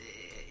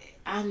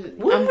 I'm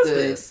good.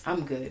 This?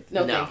 I'm good.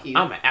 No, thank you.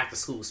 I'm an after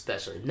school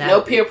special.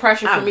 No peer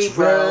pressure for me,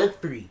 bro.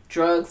 Free.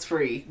 Drugs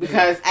free.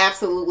 Because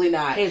absolutely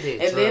not. And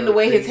then the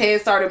way his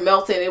head started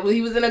melting,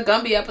 he was in a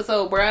Gumby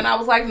episode, bro, and I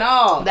was like,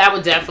 no. That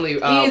would definitely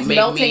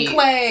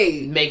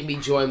make me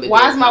join the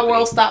Why is my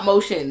world stop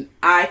motion?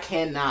 I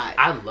cannot.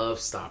 I love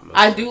stop motion.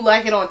 I do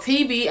like it on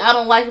TV. I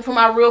don't like it for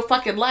my real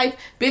fucking life.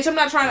 Bitch, I'm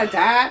not trying to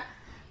die.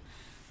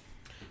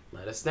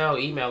 Let us know.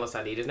 Email us.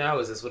 I need to know.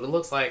 Is this what it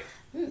looks like?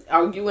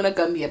 Are you in a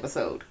Gumby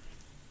episode?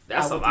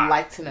 That's a lot. I would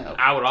like to know.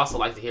 I would also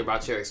like to hear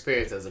about your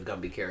experience as a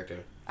Gumby character.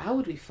 I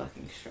would be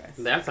fucking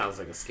stressed. That sounds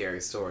like a scary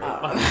story.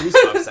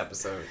 Goosebumps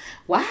episode.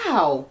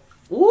 Wow.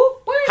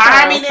 Whoop. Where's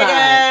Hi, me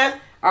nigga.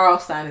 R.L.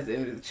 Stein is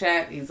in the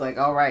chat. He's like,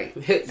 all right.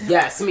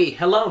 Yes, me.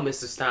 Hello,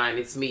 Mr. Stein.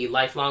 It's me,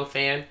 lifelong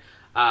fan.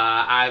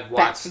 I've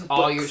watched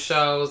all your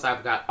shows.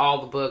 I've got all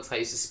the books. I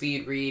used to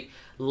speed read.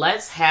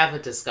 Let's have a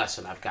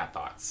discussion. I've got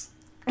thoughts.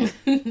 I've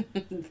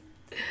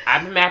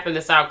been mapping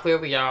this out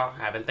clearly, y'all.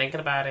 I've been thinking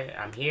about it.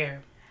 I'm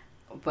here.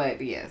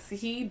 But yes,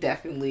 he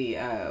definitely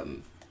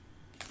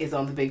is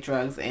on the big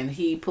drugs, and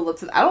he pulled up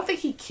to. I don't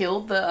think he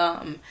killed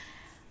the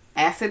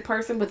acid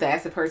person, but the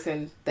acid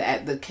person,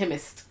 the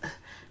chemist,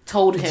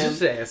 told him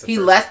he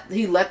let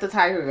the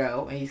tiger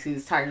go, and he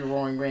sees the tiger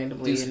roaring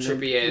randomly. Do some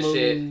trippy ass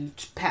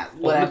shit.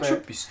 Whatever.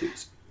 Trippy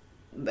sticks.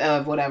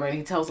 Whatever, and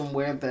he tells him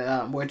where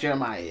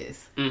Jeremiah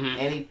is, mm-hmm.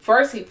 and he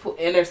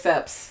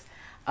intercepts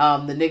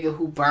the nigga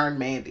who burned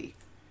Mandy,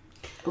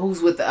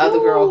 who's with the other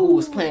girl who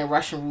was playing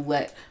Russian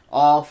roulette,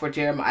 all for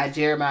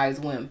Jeremiah's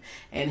whim,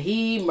 and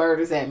he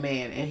murders that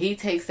man, and he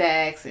takes the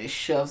axe and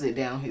shoves it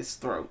down his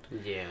throat.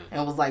 Yeah,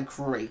 and was like,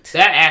 great.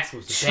 That axe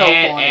was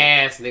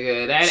badass,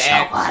 nigga. That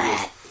axe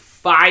was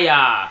fire.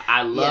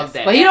 I love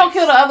that. But he don't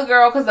kill the other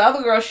girl, because the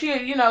other girl,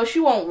 she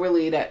won't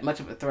really that much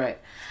of a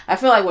threat. I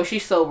feel like when she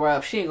sober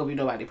up, she ain't gonna be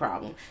nobody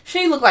problem.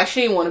 She looked like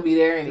she didn't want to be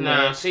there anyway.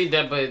 Nah, she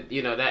did, but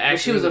that actually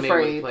she was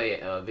afraid to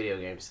play video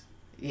games.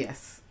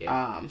 Yes.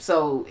 Yeah.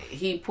 So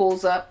he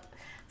pulls up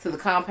to the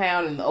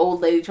compound, and the old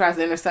lady tries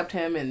to intercept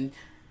him, and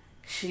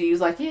she was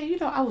like,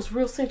 yeah, I was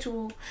real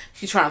sensual.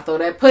 She's trying to throw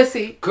that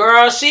pussy.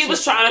 Girl, she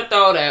was trying to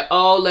throw that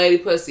old lady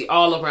pussy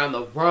all around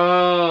the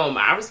room.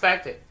 I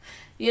respect it.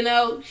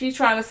 She's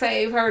trying to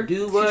save her.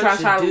 Do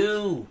what you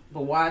do.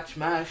 But watch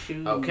my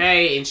shoes.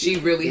 Okay, and she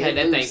really had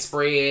that thing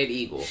spread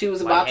eagle. She was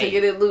about to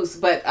get it loose.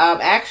 But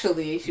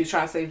actually, she was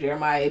trying to save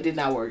Jeremiah. It did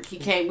not work. He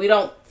can't. We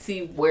don't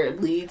see where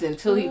it leads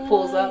until he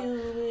pulls up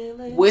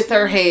with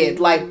her head.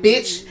 Like,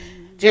 bitch,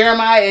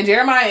 Jeremiah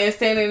is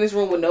standing in this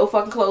room with no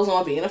fucking clothes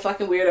on, being a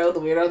fucking weirdo, the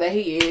weirdo that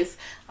he is.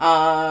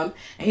 And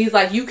he's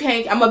like, you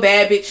can't, I'm a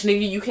bad bitch,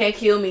 nigga, you can't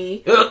kill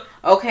me.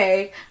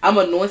 Okay, I'm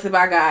anointed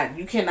by God,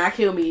 you cannot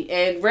kill me.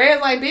 And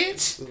Red's like,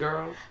 bitch,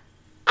 girl,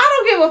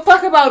 I don't give a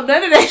fuck about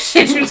none of that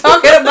shit you're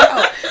talking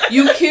about.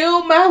 You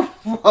killed my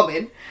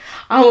woman.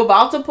 I'm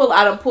about to pull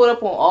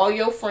up on all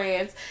your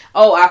friends.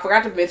 Oh, I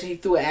forgot to mention he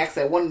threw an axe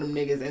at one of them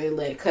niggas, and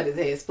it cut his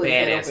head, split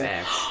his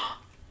head open.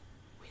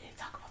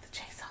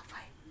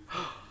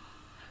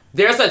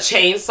 There's a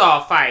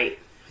chainsaw fight.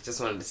 I just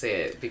wanted to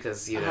say it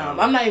because,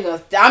 I'm not even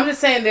gonna... I'm just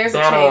saying there's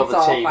a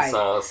chainsaw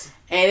fight.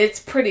 And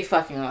it's pretty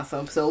fucking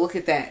awesome. So look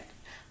at that.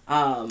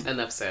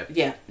 Enough said.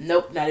 Yeah.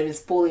 Nope. Not even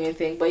spoiling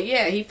anything. But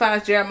yeah, he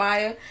finds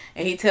Jeremiah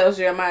and he tells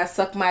Jeremiah,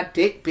 suck my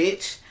dick,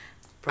 bitch.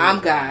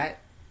 I'm God.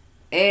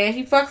 And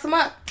he fucks him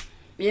up.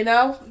 And,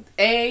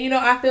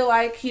 I feel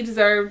like he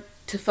deserved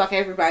to fuck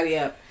everybody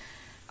up.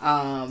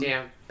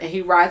 Yeah. And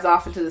he rides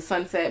off into the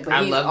sunset,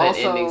 but he's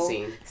also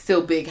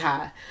still big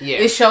high. Yeah.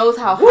 It shows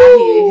how high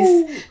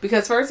he is.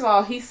 Because first of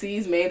all, he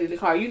sees Mandy in the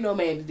car.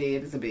 Mandy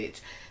dead as a bitch.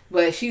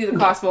 But she's in the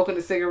car smoking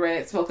a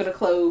cigarette, smoking a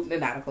clove.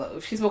 Not a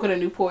clove. She's smoking a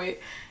Newport.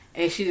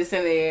 And she just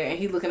in there, and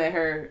he looking at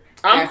her.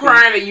 I'm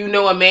crying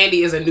that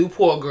Mandy is a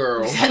Newport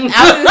girl.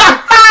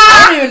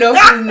 I don't even know if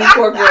she's a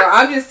Newport girl.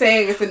 I'm just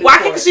saying it's a Newport. Why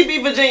can't she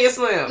be Virginia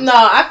Slim? No,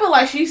 I feel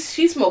like she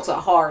smokes a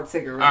hard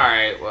cigarette. All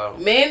right, well,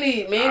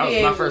 Mandy.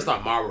 My first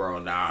thought Marlboro.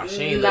 Nah,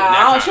 she ain't.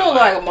 Nah, she don't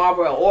look like a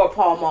Marlboro or a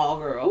Pall Mall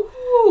girl.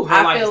 Ooh,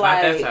 I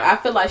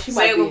feel like she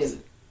might be.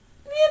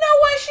 You know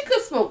what? She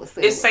could smoke a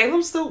cigarette. Is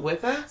Salem still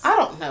with us? I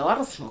don't know. I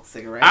don't smoke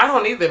cigarettes. I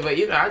don't either, but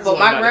but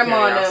my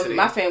grandma and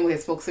my family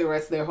has smoked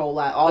cigarettes their whole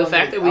life. The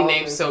fact that we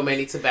named so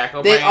many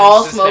tobacco brands, they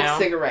all smoke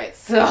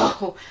cigarettes.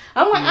 So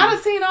I'm like, I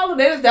done seen all of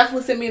them. They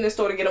definitely sent me in the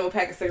store to get them a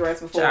pack of cigarettes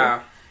before.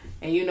 Child.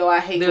 And I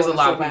hate. There's a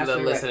lot of people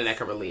that listen that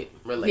can relate.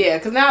 Yeah,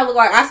 because now I look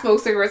like I smoke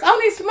cigarettes. I don't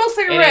need to smoke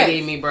cigarettes. It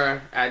ain't me,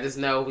 bro. I just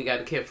know we got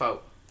the kid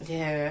folk.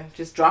 Yeah,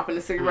 just dropping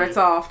the cigarettes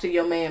off to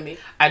your mammy.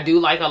 I do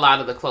like a lot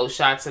of the close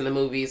shots in the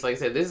movies. Like I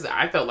said,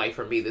 I felt like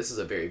for me, this is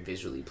a very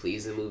visually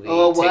pleasing movie.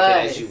 Oh, it was. Take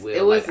it as you will.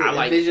 It was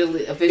like, a visual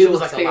it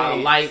was like experience. a lot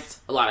of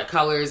lights, a lot of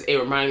colors. It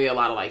reminded me a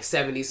lot of like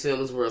 70s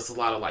films where it's a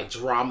lot of like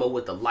drama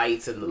with the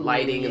lights and the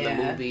lighting in the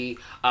movie.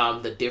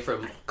 The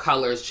different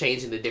colors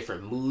changing the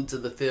different moods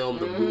of the film,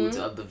 the moods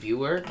of the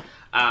viewer.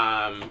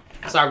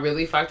 So I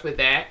really fucked with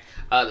that.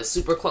 The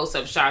super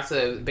close-up shots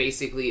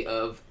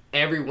of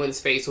everyone's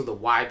face with the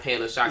wide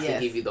panel shots that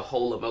give you the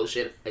whole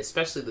emotion,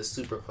 especially the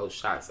super close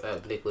shots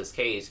of Nicolas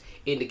Cage,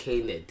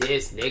 indicating that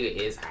this nigga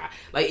is high.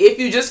 Like, if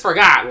you just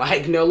forgot,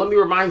 like, no, let me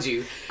remind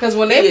you. Because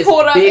when they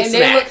pulled up and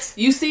they look,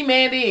 you see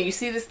Mandy and you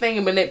see this thing,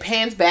 and when it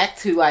pans back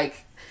to,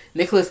 like,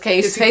 Nicolas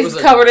Cage's face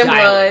is covered in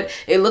blood.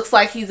 It looks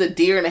like he's a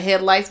deer in the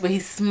headlights, but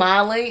he's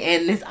smiling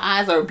and his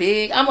eyes are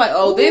big. I'm like,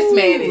 oh, this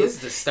man is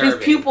disturbing.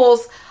 His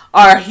pupils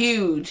are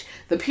huge.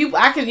 The pupil,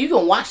 you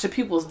can watch the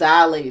pupils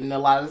dilating a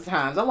lot of the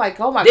times. I'm like,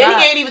 oh my god.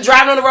 Then he ain't even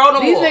driving on the road no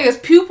more. These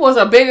niggas' pupils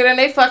are bigger than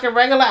they fucking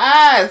regular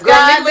eyes. Girl,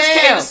 Nicolas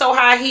Cage is so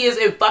high, he is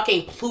in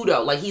fucking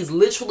Pluto. Like, he's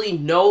literally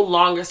no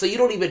longer, so you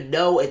don't even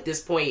know at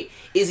this point,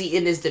 is he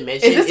in this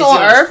dimension? Is this on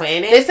Earth?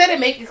 Planet? They said it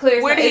make it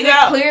clear. Where did he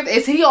go?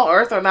 Is he on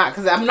Earth or not?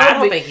 Because I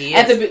don't think he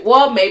is.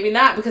 Well, maybe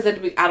not, because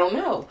I don't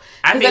know.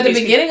 Because at the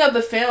beginning of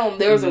the film,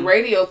 there was a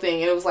radio thing,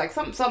 and it was like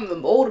something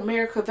the old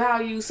America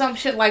values, some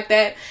shit like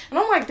that. And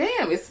I'm like,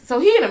 damn, so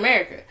he in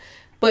America.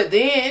 But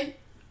then,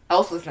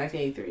 also it's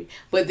 1983.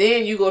 But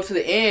then you go to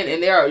the end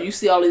and you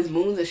see all these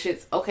moons and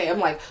shits. Okay, I'm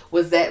like,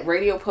 was that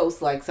radio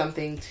post like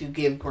something to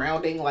give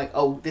grounding? Like,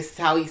 oh, this is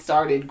how he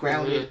started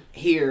grounded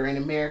here in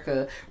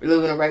America. We're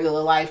living a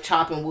regular life,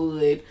 chopping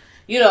wood.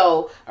 You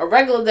know, a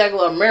regular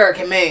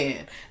American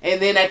man.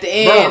 And then at the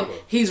end,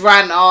 he's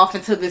riding off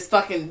into this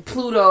fucking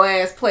Pluto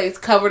ass place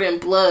covered in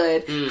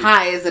blood,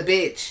 high as a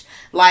bitch.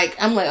 Like,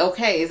 I'm like,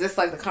 okay, is this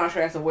like the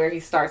contrast of where he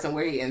starts and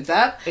where he ends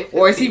up?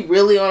 Or is he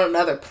really on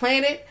another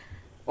planet?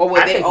 Or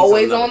were they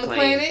always on the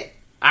planet?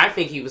 I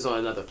think he was on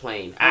another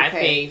plane. Okay. I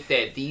think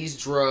that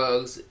these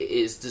drugs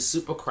is the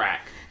super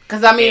crack.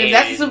 Because, I mean, if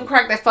that's the super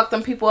crack that fucked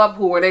them people up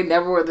they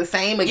never were the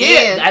same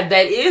again. Yeah,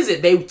 that is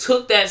it. They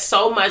took that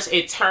so much,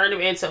 it turned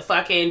them into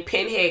fucking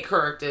pinhead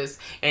characters.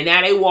 And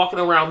now they walking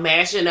around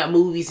mashing up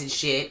movies and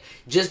shit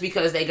just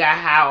because they got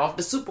high off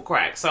the super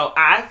crack. So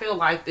I feel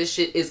like this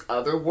shit is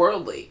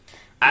otherworldly.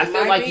 I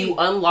feel like you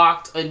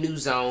unlocked a new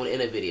zone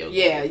in a video game.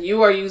 Yeah,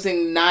 you are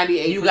using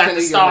 98%. You got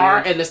the star,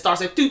 and the star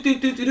said,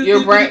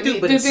 your brain,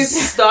 but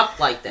it's stuck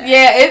like that.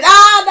 Yeah,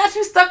 that's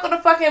you stuck on the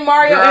fucking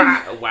Mario.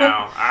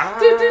 Wow.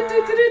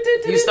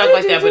 You stuck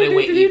like that, but it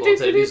went evil.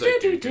 So it was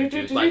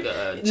like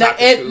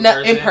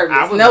a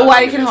impervious.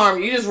 Nobody can harm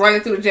you. You just running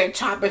through the jank,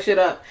 chopping shit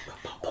up.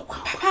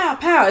 Pow,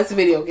 pow. It's a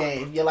video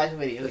game. Your life a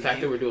video game. The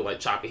fact that we're doing like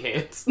choppy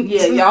hands.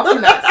 Yeah, y'all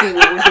cannot see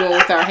what we're doing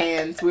with our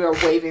hands. We are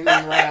waving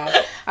them around.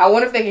 I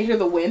wonder if they can hear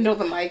the wind on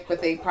the mic, but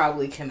they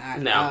probably cannot.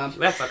 No,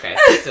 that's okay.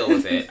 Still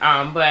with it.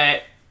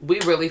 But we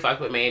really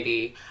fuck with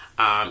Mandy.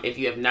 If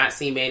you have not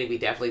seen Mandy, we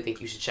definitely think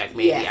you should check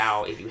Mandy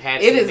out. If you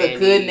have seen Mandy, it is a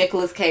good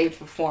Nicolas Cage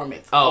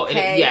performance. Oh,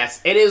 yes.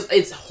 It is.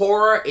 It's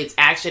horror, it's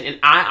action, and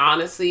I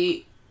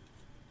honestly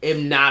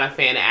am not a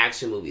fan of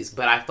action movies,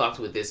 but I fucked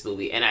with this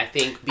movie, and I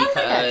think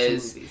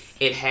because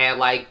it had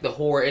like the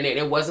horror in it,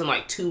 it wasn't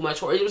like too much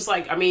horror. It was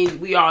like, I mean,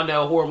 we all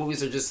know horror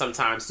movies are just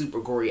sometimes super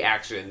gory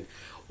action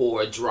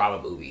or drama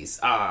movies.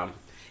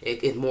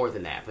 It's more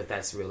than that, but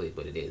that's really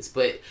what it is.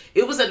 But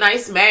it was a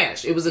nice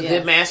mash. It was a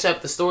good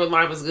mashup. The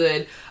storyline was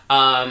good.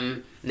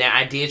 Now,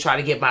 I did try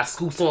to get my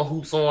scoops on,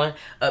 hoops on.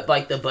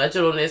 Like, the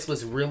budget on this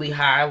was really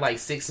high, like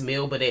 $6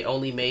 million, but they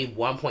only made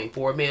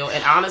 $1.4 million.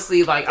 And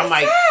honestly, like, I'm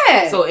like,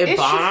 so it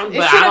bombed,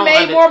 but I don't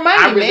made more money,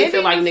 I really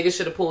feel like niggas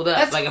should have pulled up.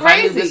 That's like, if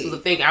crazy. I knew this was a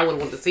thing, I would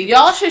want to see this.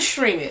 Y'all should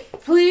stream it.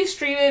 Please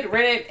stream it,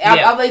 rent it.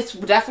 It's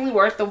definitely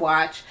worth the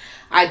watch.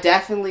 I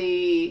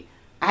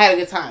had a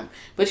good time.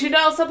 But, you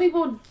know, some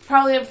people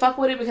probably didn't fuck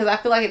with it because I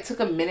feel like it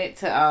took a minute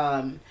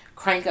to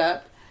crank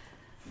up.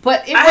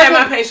 But it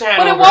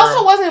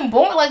also wasn't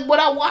boring. Like,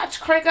 when I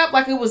watched Crank Up,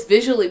 like, it was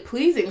visually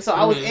pleasing. So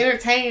I was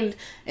entertained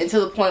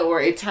until the point where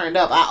it turned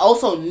up. I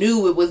also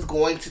knew it was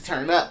going to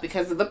turn up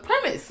because of the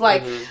premise.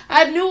 Like,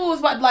 I knew it was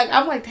about, like,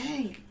 I'm like,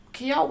 dang,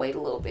 can y'all wait a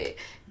little bit?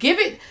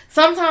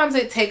 Sometimes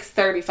it takes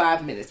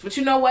 35 minutes. But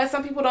you know what?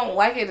 Some people don't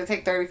like it to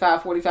take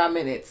 35, 45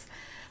 minutes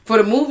for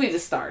the movie to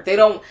start. They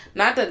don't,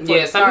 not that.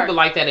 Yeah, some people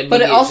like that immediate.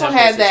 But it also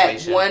had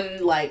that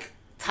one, like,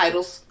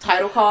 title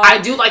card. I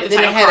do like the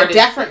title card. Then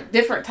it had a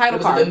different title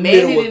card.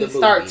 Mandy didn't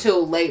start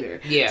till later.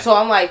 Yeah. So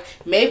I'm like,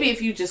 maybe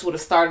if you just would have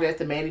started at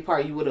the Mandy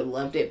part, you would have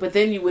loved it. But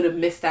then you would have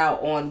missed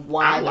out on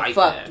why the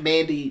fuck that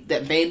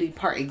Mandy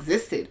part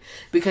existed.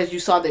 Because you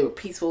saw they were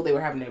peaceful, they were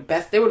having their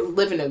best, they were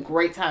living a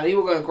great time. They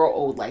were going to grow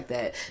old like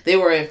that. They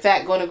were in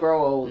fact going to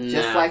grow old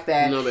just like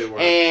that. No, they weren't.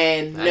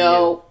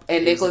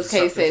 And Nicolas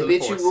Cage said,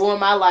 "Bitch, you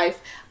ruined my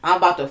life. I'm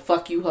about to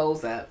fuck you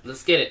hoes up.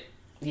 Let's get it."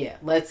 Yeah,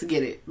 let's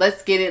get it.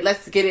 Let's get it.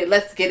 Let's get it.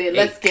 Let's get it.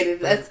 Let's get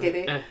it. Let's get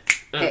it.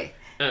 Hey.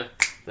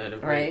 Let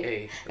it right.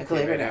 Hey. I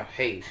clear it out.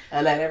 Hey.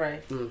 I let it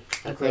right.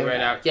 I clear it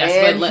out.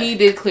 Yes, and he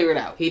did clear it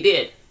out. He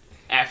did.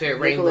 After it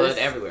rained blood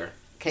everywhere.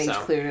 Cage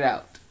cleared it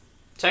out.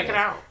 Check it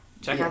out.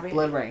 Check out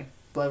Blood Rain.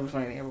 Blood was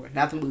raining everywhere.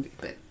 Not the movie,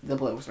 but the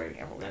blood was raining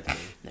everywhere.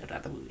 No,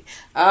 not the movie.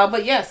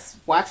 But yes,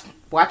 watch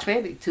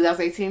Mandy.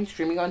 2018,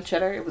 streaming on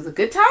Cheddar. It was a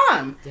good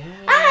time. Yeah.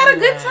 I had a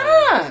good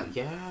time.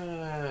 Yes.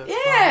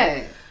 Yeah.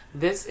 Wow.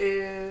 This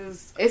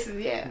is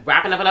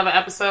wrapping up another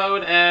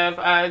episode of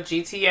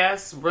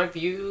GTS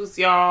reviews,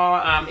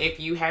 y'all. If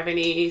you have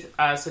any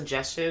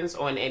suggestions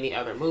on any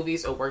other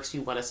movies or works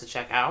you want us to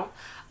check out,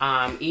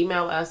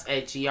 email us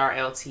at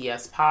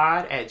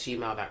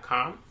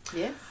grltspod@gmail.com.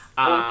 Yes.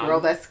 Or Girl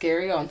That's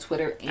Scary on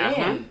Twitter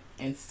and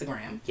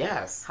Instagram.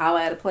 Yes.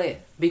 Holla at a player.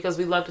 Because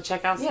we love to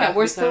check out stuff. Yeah,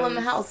 we're still in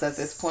the house at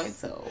this point,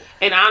 so.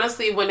 And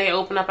honestly, when they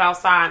open up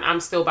outside, I'm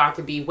still about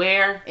to be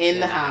where? In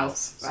the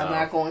house. So. I'm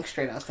not going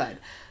straight outside.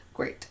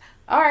 Great.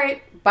 All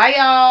right. Bye,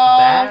 y'all.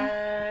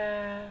 Bye.